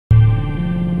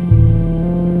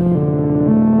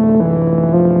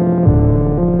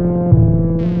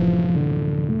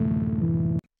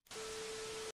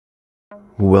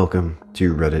Welcome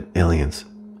to Reddit Aliens.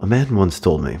 A man once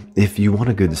told me, if you want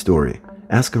a good story,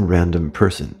 ask a random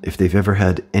person if they've ever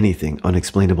had anything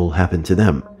unexplainable happen to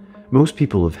them. Most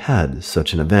people have had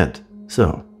such an event.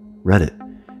 So,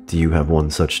 Reddit, do you have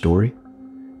one such story?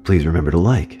 Please remember to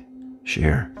like,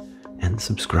 share, and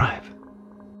subscribe.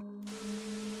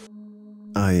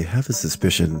 I have a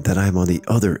suspicion that I'm on the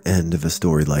other end of a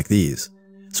story like these.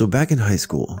 So back in high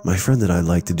school, my friend and I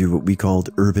liked to do what we called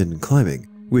urban climbing,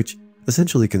 which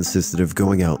essentially consisted of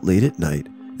going out late at night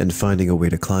and finding a way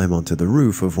to climb onto the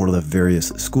roof of one of the various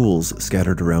schools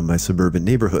scattered around my suburban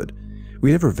neighborhood.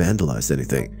 We never vandalized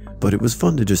anything, but it was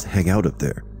fun to just hang out up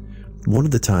there. One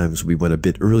of the times we went a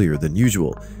bit earlier than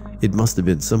usual. It must have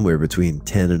been somewhere between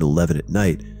 10 and 11 at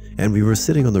night, and we were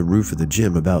sitting on the roof of the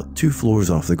gym about 2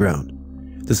 floors off the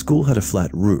ground. The school had a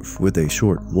flat roof with a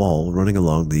short wall running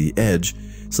along the edge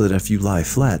so that if you lie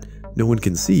flat, no one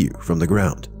can see you from the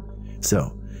ground.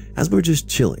 So, as we're just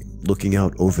chilling, looking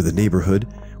out over the neighborhood,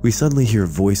 we suddenly hear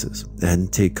voices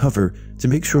and take cover to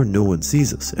make sure no one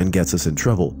sees us and gets us in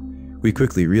trouble. We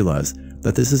quickly realize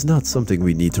that this is not something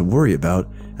we need to worry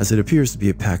about, as it appears to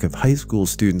be a pack of high school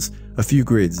students a few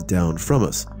grades down from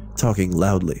us, talking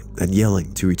loudly and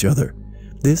yelling to each other.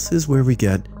 This is where we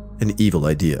get an evil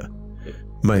idea.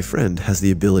 My friend has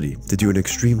the ability to do an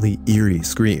extremely eerie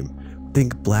scream.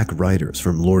 Think Black Riders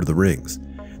from Lord of the Rings.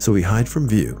 So we hide from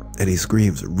view and he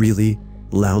screams really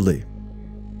loudly.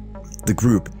 The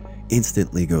group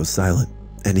instantly goes silent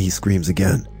and he screams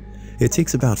again. It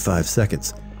takes about 5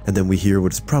 seconds and then we hear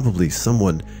what is probably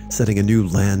someone setting a new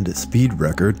land speed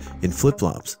record in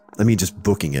flip-flops. I mean, just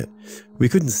booking it. We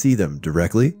couldn't see them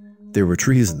directly. There were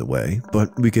trees in the way,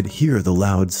 but we could hear the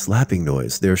loud slapping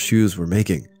noise their shoes were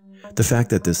making. The fact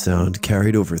that this sound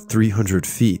carried over 300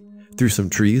 feet through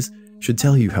some trees should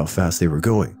tell you how fast they were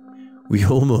going. We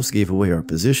almost gave away our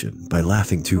position by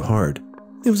laughing too hard.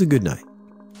 It was a good night.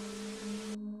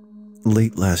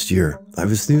 Late last year, I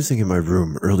was snoozing in my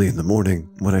room early in the morning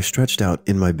when I stretched out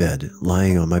in my bed,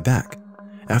 lying on my back.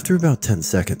 After about 10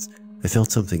 seconds, I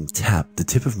felt something tap the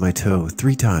tip of my toe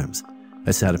 3 times.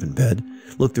 I sat up in bed,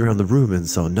 looked around the room and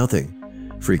saw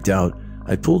nothing. Freaked out,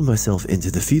 I pulled myself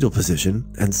into the fetal position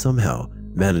and somehow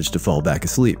managed to fall back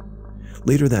asleep.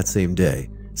 Later that same day,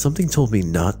 something told me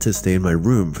not to stay in my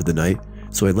room for the night,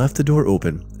 so I left the door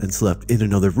open and slept in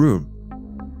another room.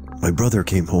 My brother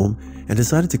came home and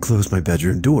decided to close my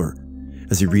bedroom door.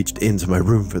 As he reached into my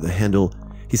room for the handle,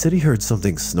 he said he heard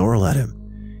something snarl at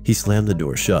him. He slammed the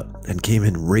door shut and came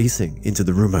in racing into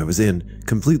the room I was in,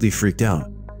 completely freaked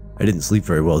out. I didn't sleep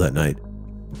very well that night.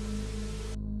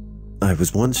 I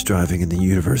was once driving in the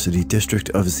University District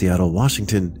of Seattle,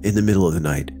 Washington in the middle of the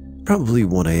night, probably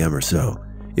 1 a.m. or so.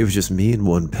 It was just me and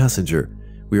one passenger.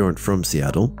 We aren't from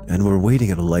Seattle and were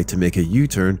waiting at a light to make a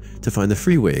U-turn to find the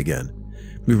freeway again.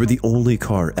 We were the only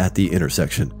car at the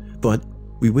intersection, but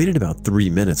we waited about 3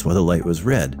 minutes while the light was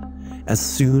red. As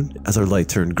soon as our light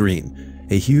turned green,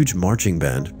 a huge marching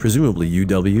band, presumably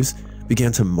UWs,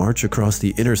 began to march across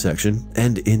the intersection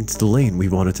and into the lane we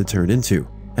wanted to turn into.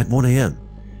 At 1 a.m.,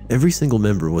 every single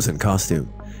member was in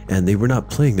costume, and they were not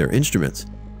playing their instruments.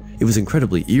 It was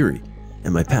incredibly eerie,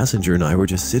 and my passenger and I were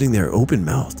just sitting there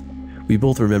open-mouthed. We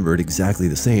both remembered exactly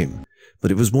the same,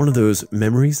 but it was one of those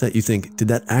memories that you think, did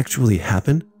that actually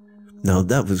happen? Now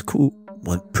that was cool,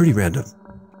 but pretty random.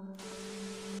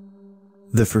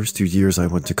 The first 2 years I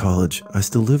went to college, I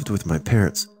still lived with my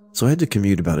parents, so I had to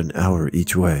commute about an hour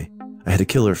each way. I had a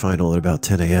killer final at about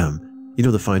 10 a.m. You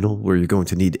know the final where you're going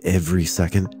to need every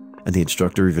second, and the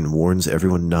instructor even warns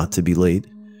everyone not to be late?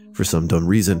 For some dumb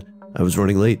reason, I was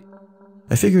running late.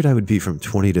 I figured I would be from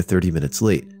 20 to 30 minutes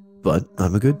late, but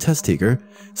I'm a good test taker,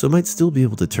 so I might still be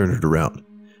able to turn it around.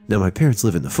 Now my parents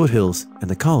live in the foothills, and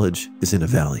the college is in a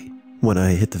valley. When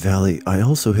I hit the valley, I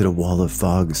also hit a wall of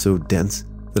fog so dense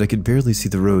that I could barely see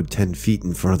the road 10 feet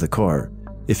in front of the car.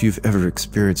 If you've ever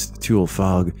experienced Tulle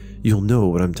fog, you'll know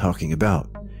what I'm talking about.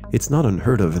 It's not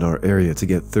unheard of in our area to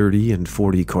get 30 and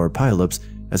 40 car pileups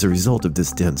as a result of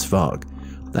this dense fog.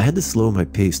 I had to slow my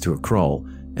pace to a crawl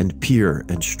and peer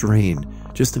and strain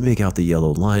just to make out the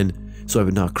yellow line so I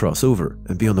would not cross over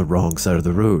and be on the wrong side of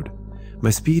the road. My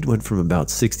speed went from about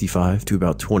 65 to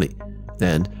about 20,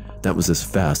 and that was as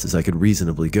fast as I could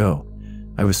reasonably go.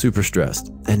 I was super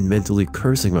stressed and mentally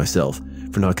cursing myself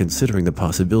for not considering the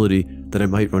possibility that I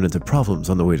might run into problems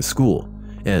on the way to school,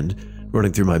 and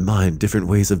running through my mind different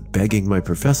ways of begging my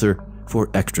professor for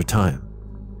extra time.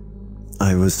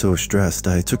 I was so stressed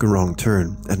I took a wrong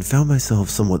turn and found myself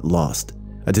somewhat lost.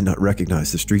 I did not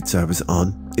recognize the streets I was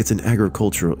on. It's an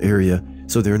agricultural area,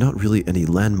 so there are not really any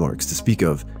landmarks to speak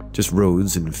of, just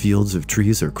roads and fields of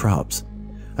trees or crops.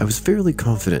 I was fairly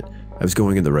confident I was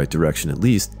going in the right direction at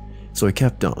least, so I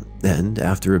kept on, and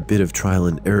after a bit of trial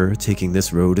and error taking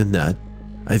this road and that,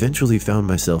 I eventually found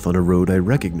myself on a road I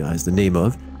recognized the name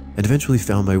of, and eventually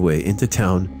found my way into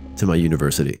town to my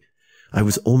university. I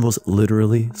was almost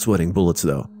literally sweating bullets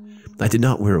though. I did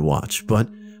not wear a watch, but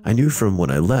I knew from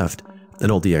when I left,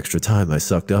 and all the extra time I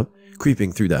sucked up,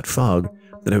 creeping through that fog,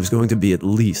 that I was going to be at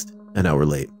least an hour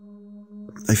late.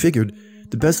 I figured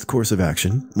the best course of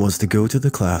action was to go to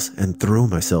the class and throw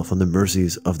myself on the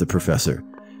mercies of the professor.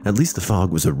 At least the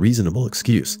fog was a reasonable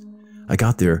excuse. I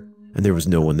got there, and there was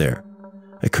no one there.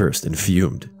 I cursed and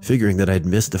fumed, figuring that I'd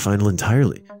missed the final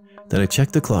entirely. Then I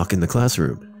checked the clock in the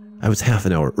classroom. I was half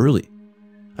an hour early.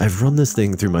 I've run this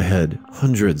thing through my head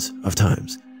hundreds of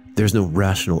times. There's no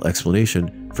rational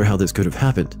explanation for how this could have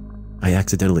happened. I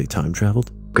accidentally time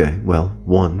traveled? Okay, well,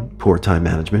 1, poor time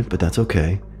management, but that's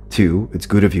okay. 2, it's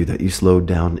good of you that you slowed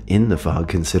down in the fog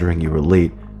considering you were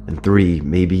late. And 3,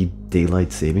 maybe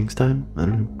daylight savings time? I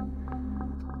don't know.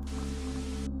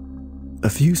 A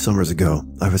few summers ago,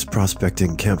 I was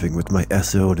prospecting camping with my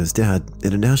SO and his dad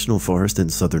in a national forest in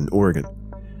southern Oregon.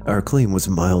 Our claim was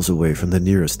miles away from the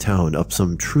nearest town up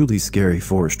some truly scary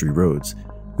forestry roads.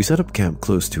 We set up camp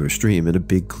close to a stream in a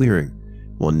big clearing.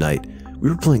 One night, we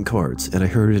were playing cards and I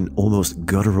heard an almost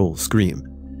guttural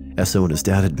scream. SO and his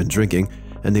dad had been drinking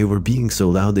and they were being so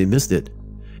loud they missed it.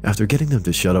 After getting them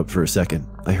to shut up for a second,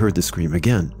 I heard the scream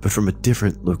again, but from a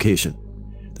different location.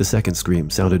 The second scream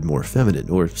sounded more feminine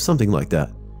or something like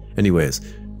that. Anyways,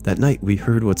 that night we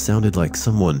heard what sounded like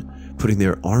someone putting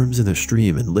their arms in the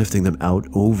stream and lifting them out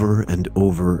over and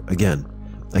over again.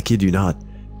 I kid you not,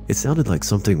 it sounded like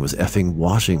something was effing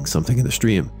washing something in the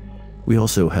stream. We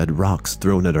also had rocks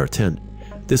thrown at our tent.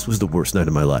 This was the worst night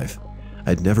of my life.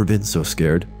 I'd never been so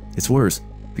scared. It's worse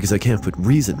because I can't put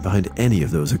reason behind any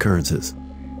of those occurrences.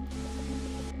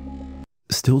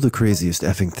 Still the craziest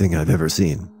effing thing I've ever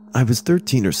seen. I was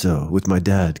 13 or so with my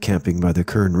dad camping by the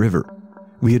Kern River.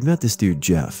 We had met this dude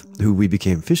Jeff, who we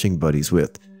became fishing buddies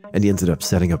with, and he ended up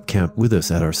setting up camp with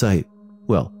us at our site.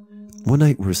 Well, one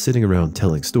night we're sitting around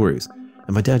telling stories,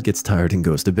 and my dad gets tired and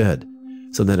goes to bed.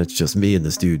 So then it's just me and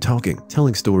this dude talking,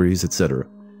 telling stories, etc.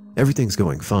 Everything's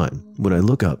going fine when I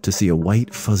look up to see a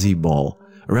white fuzzy ball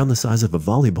around the size of a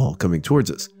volleyball coming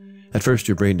towards us. At first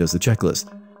your brain does the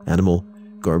checklist: animal,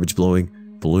 garbage blowing,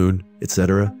 balloon,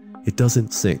 etc. It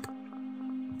doesn't sync.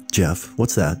 "Jeff,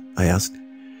 what's that?" I asked.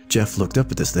 Jeff looked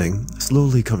up at this thing,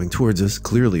 slowly coming towards us,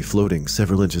 clearly floating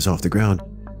several inches off the ground.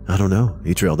 "I don't know,"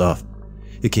 he trailed off.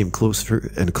 It came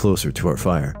closer and closer to our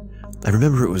fire. I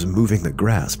remember it was moving the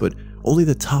grass, but only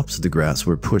the tops of the grass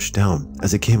were pushed down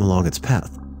as it came along its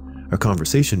path. Our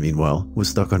conversation, meanwhile, was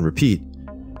stuck on repeat.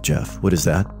 "Jeff, what is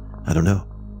that?" "I don't know."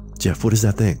 "Jeff, what is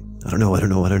that thing?" "I don't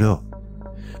know."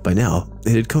 By now,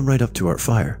 it had come right up to our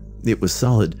fire. It was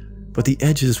solid, but the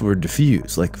edges were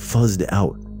diffused, like fuzzed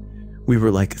out. We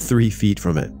were like 3 feet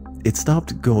from it. It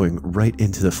stopped going right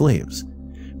into the flames,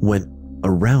 went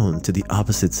around to the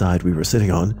opposite side we were sitting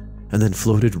on, and then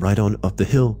floated right on up the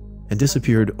hill and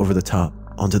disappeared over the top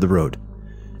onto the road.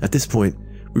 At this point,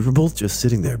 we were both just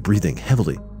sitting there breathing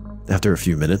heavily. After a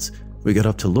few minutes, we got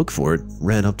up to look for it,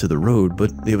 ran up to the road,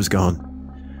 but it was gone.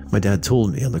 My dad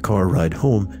told me on the car ride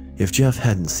home if Jeff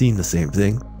hadn't seen the same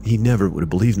thing, he never would have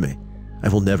believed me. I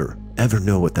will never, ever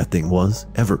know what that thing was,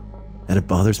 ever, and it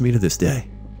bothers me to this day.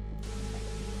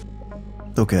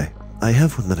 Okay, I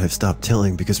have one that I've stopped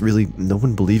telling because really no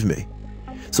one believed me.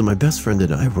 So my best friend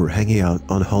and I were hanging out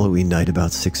on Halloween night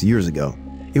about 6 years ago.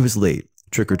 It was late,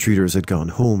 trick-or-treaters had gone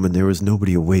home and there was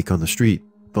nobody awake on the street,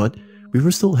 but we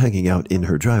were still hanging out in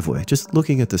her driveway, just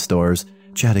looking at the stars,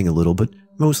 chatting a little, but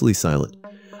mostly silent.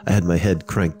 I had my head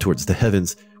cranked towards the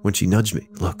heavens when she nudged me.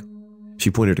 "Look." She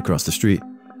pointed across the street.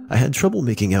 I had trouble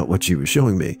making out what she was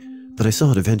showing me, but I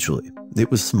saw it eventually.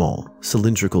 It was small,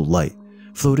 cylindrical light,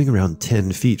 floating around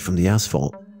 10 feet from the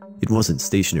asphalt. It wasn't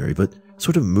stationary, but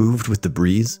sort of moved with the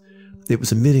breeze. It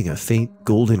was emitting a faint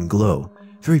golden glow,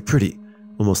 very pretty,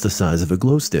 almost the size of a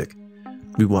glow stick.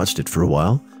 We watched it for a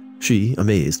while. She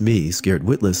amazed me, scared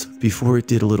witless, before it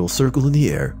did a little circle in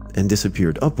the air and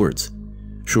disappeared upwards.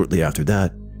 Shortly after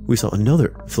that, we saw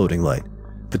another floating light,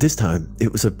 but this time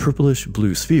it was a purplish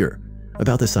blue sphere,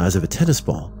 about the size of a tennis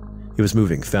ball. It was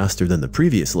moving faster than the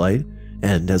previous light,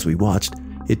 and as we watched,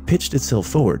 it pitched itself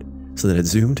forward so that it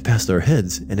zoomed past our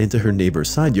heads and into her neighbor's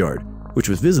side yard, which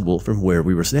was visible from where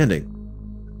we were standing.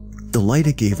 The light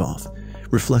it gave off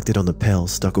reflected on the pale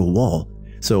stucco wall,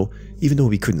 so even though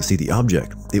we couldn't see the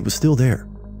object, it was still there.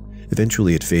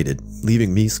 Eventually it faded,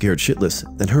 leaving me scared shitless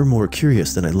and her more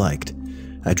curious than I liked.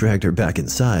 I dragged her back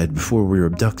inside before we were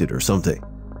abducted or something.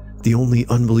 The only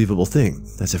unbelievable thing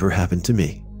that's ever happened to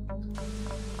me.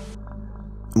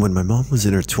 When my mom was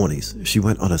in her 20s, she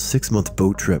went on a 6-month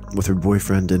boat trip with her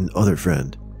boyfriend and other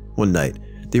friend. One night,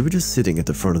 they were just sitting at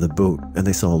the front of the boat and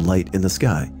they saw a light in the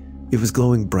sky. It was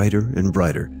glowing brighter and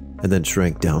brighter and then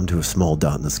shrank down to a small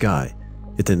dot in the sky.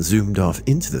 It then zoomed off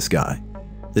into the sky.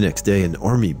 The next day, an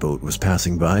army boat was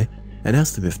passing by and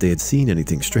asked them if they had seen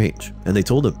anything strange, and they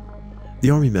told them. The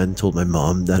army men told my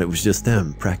mom that it was just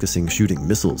them practicing shooting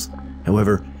missiles.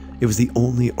 However, it was the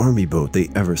only army boat they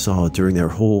ever saw during their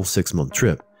whole 6-month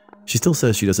trip. She still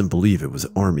says she doesn't believe it was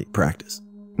army practice.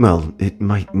 Well, it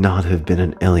might not have been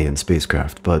an alien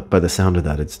spacecraft, but by the sound of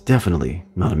that, it's definitely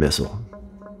not a missile.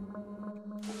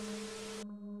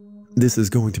 This is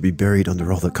going to be buried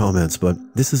under all the comments, but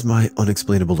this is my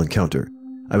unexplainable encounter.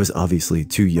 I was obviously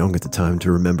too young at the time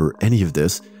to remember any of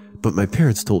this, but my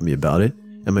parents told me about it,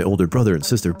 and my older brother and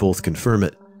sister both confirm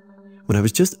it. When I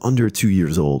was just under 2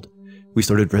 years old, we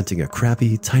started renting a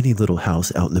crappy, tiny little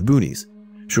house out in the boonies.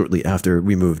 Shortly after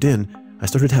we moved in, I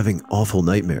started having awful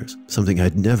nightmares, something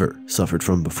I'd never suffered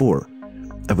from before.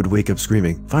 I would wake up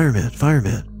screaming, "Fireman,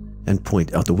 fireman," and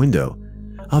point out the window.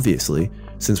 Obviously,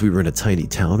 since we were in a tiny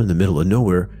town in the middle of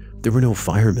nowhere, there were no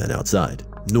firemen outside,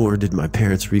 nor did my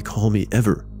parents recall me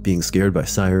ever being scared by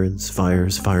sirens,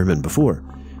 fires, firemen before.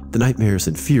 The nightmares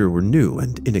and fear were new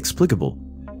and inexplicable.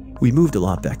 We moved a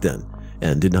lot back then,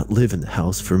 and did not live in the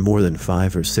house for more than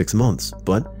 5 or 6 months,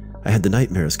 but I had the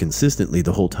nightmares consistently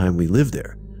the whole time we lived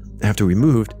there. After we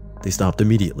moved, they stopped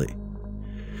immediately.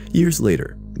 Years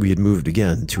later, we had moved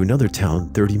again to another town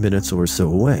 30 minutes or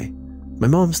so away. My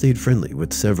mom stayed friendly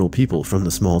with several people from the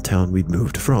small town we'd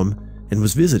moved from and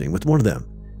was visiting with one of them.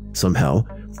 Somehow,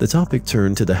 the topic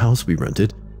turned to the house we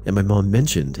rented, and my mom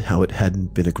mentioned how it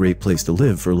hadn't been a great place to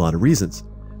live for a lot of reasons,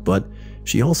 but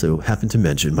she also happened to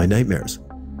mention my nightmares.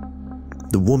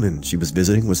 The woman she was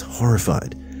visiting was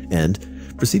horrified and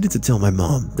proceeded to tell my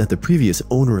mom that the previous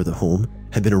owner of the home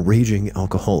had been a raging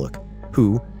alcoholic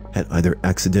who had either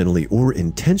accidentally or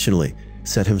intentionally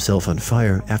set himself on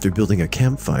fire after building a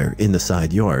campfire in the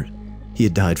side yard. He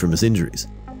had died from his injuries.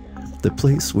 The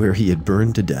place where he had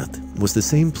burned to death was the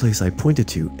same place I pointed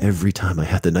to every time I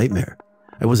had the nightmare.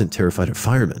 I wasn't terrified of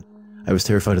firemen. I was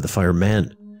terrified of the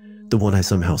fireman, the one I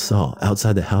somehow saw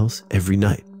outside the house every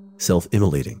night,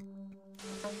 self-immolating.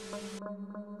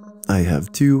 I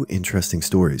have 2 interesting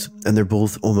stories, and they're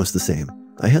both almost the same.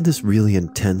 I had this really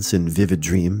intense and vivid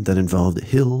dream that involved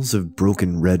hills of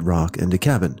broken red rock and a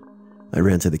cabin. I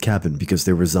ran to the cabin because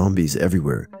there were zombies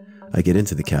everywhere. I get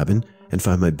into the cabin and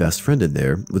find my best friend in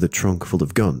there with a trunk full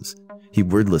of guns. He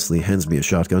wordlessly hands me a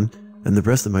shotgun, and the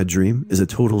rest of my dream is a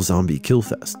total zombie kill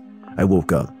fest. I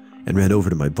woke up and ran over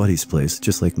to my buddy's place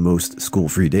just like most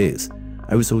school-free days.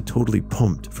 I was so totally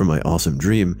pumped for my awesome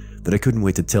dream that I couldn't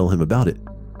wait to tell him about it.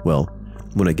 Well,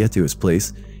 when I get to his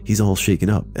place, he's all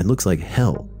shaken up and looks like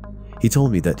hell. He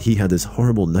told me that he had this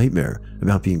horrible nightmare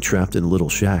about being trapped in a little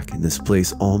shack in this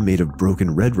place all made of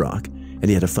broken red rock, and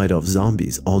he had to fight off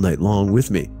zombies all night long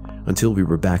with me until we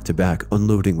were back to back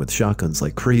unloading with shotguns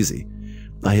like crazy.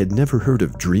 I had never heard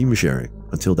of dream sharing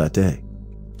until that day.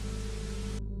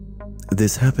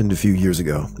 This happened a few years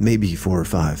ago, maybe 4 or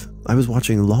 5. I was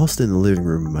watching Lost in the living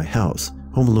room of my house,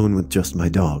 home alone with just my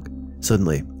dog.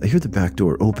 Suddenly, I hear the back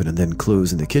door open and then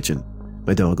close in the kitchen.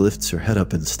 My dog lifts her head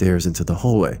up and stares into the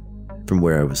hallway. From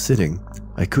where I was sitting,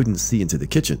 I couldn't see into the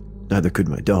kitchen, neither could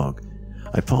my dog.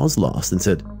 I paused Lost and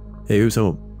said, "Hey, who's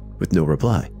home?" with no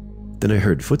reply. Then I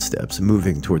heard footsteps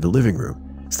moving toward the living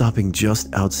room, stopping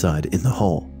just outside in the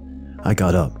hall. I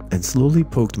got up and slowly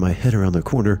poked my head around the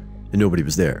corner, and nobody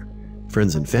was there.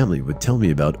 Friends and family would tell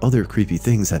me about other creepy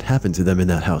things that happened to them in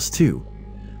that house too.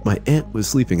 My aunt was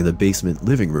sleeping in the basement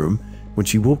living room when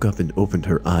she woke up and opened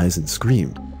her eyes and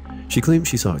screamed. She claimed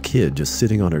she saw a kid just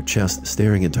sitting on her chest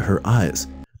staring into her eyes.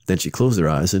 Then she closed her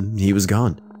eyes and he was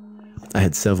gone. I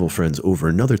had several friends over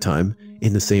another time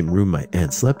in the same room my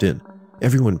aunt slept in.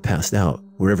 Everyone passed out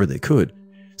wherever they could,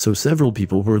 so several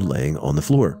people were laying on the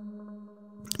floor.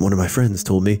 One of my friends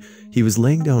told me he was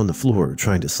laying down on the floor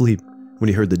trying to sleep when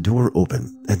he heard the door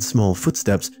open and small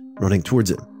footsteps running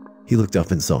towards him. He looked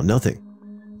up and saw nothing.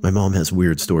 My mom has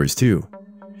weird stories too.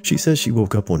 She says she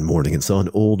woke up one morning and saw an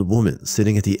old woman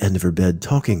sitting at the end of her bed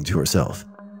talking to herself.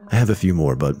 I have a few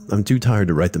more, but I'm too tired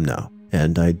to write them now,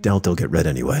 and I doubt they'll get read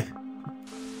anyway.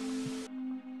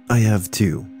 I have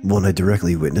 2. One I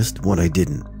directly witnessed, one I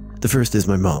didn't. The first is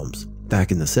my mom's.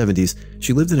 Back in the 70s,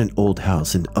 she lived in an old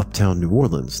house in uptown New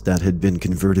Orleans that had been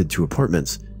converted to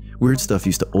apartments. Weird stuff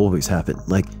used to always happen,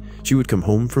 like she would come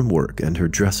home from work and her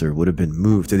dresser would have been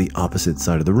moved to the opposite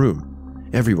side of the room.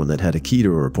 Everyone that had a key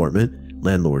to her apartment,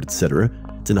 landlord, etc.,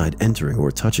 denied entering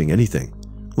or touching anything.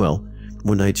 Well,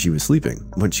 One night she was sleeping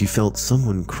when she felt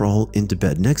someone crawl into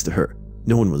bed next to her.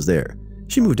 No one was there.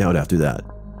 She moved out after that.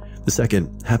 The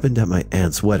second happened at my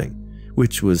aunt's wedding,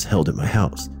 which was held at my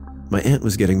house. My aunt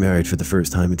was getting married for the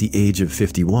first time at the age of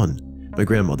 51. My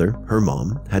grandmother, her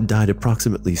mom, had died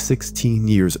approximately 16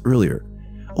 years earlier.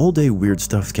 All day weird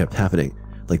stuff kept happening,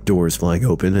 like doors flying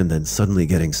open and then suddenly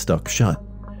getting stuck shut.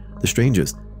 The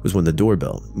strangest was when the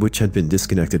doorbell, which had been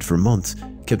disconnected for months,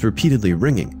 kept repeatedly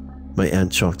ringing. My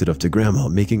aunt chalked it up to Grandma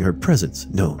making her presence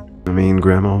known. I mean,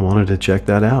 Grandma wanted to check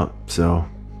that out, so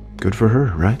good for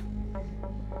her, right?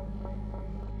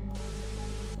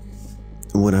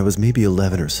 When I was maybe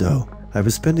 11 or so, I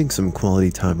was spending some quality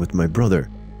time with my brother.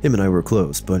 Him and I were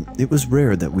close, but it was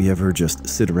rare that we ever just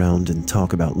sit around and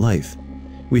talk about life.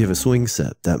 We have a swing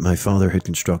set that my father had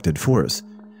constructed for us.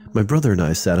 My brother and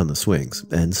I sat on the swings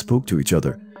and spoke to each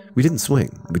other. We didn't swing,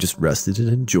 we just rested and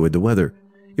enjoyed the weather.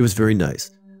 It was very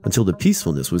nice, until the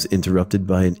peacefulness was interrupted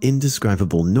by an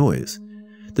indescribable noise.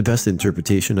 The best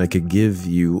interpretation I could give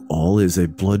you all is a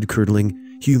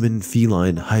blood-curdling,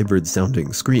 human-feline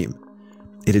hybrid-sounding scream.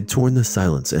 It had torn the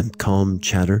silence and calm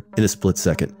chatter in a split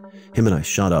second. Him and I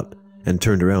shot up and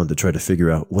turned around to try to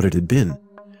figure out what it had been.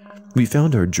 We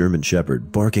found our German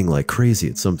Shepherd barking like crazy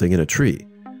at something in a tree.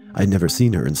 I'd never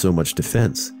seen her in so much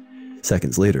defense.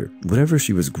 Seconds later, whatever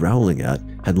she was growling at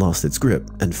had lost its grip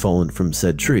and fallen from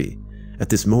said tree. At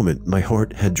this moment, my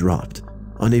heart had dropped.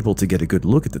 Unable to get a good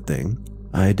look at the thing,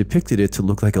 I depicted it to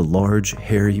look like a large,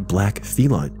 hairy, black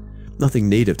feline, nothing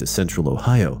native to central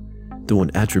Ohio. The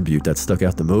one attribute that stuck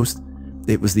out the most,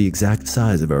 it was the exact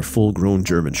size of our full-grown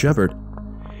German Shepherd.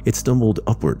 It stumbled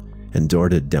upward and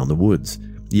darted down the woods,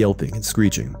 yelping and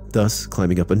screeching, thus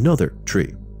climbing up another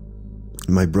tree.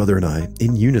 My brother and I,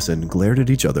 in unison, glared at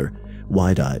each other,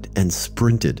 wide-eyed, and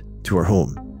sprinted to our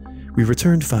home. We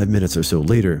returned 5 minutes or so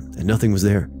later, and nothing was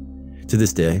there. To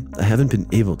this day, I haven't been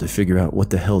able to figure out what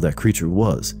the hell that creature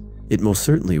was. It most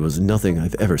certainly was nothing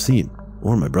I've ever seen,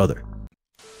 or my brother.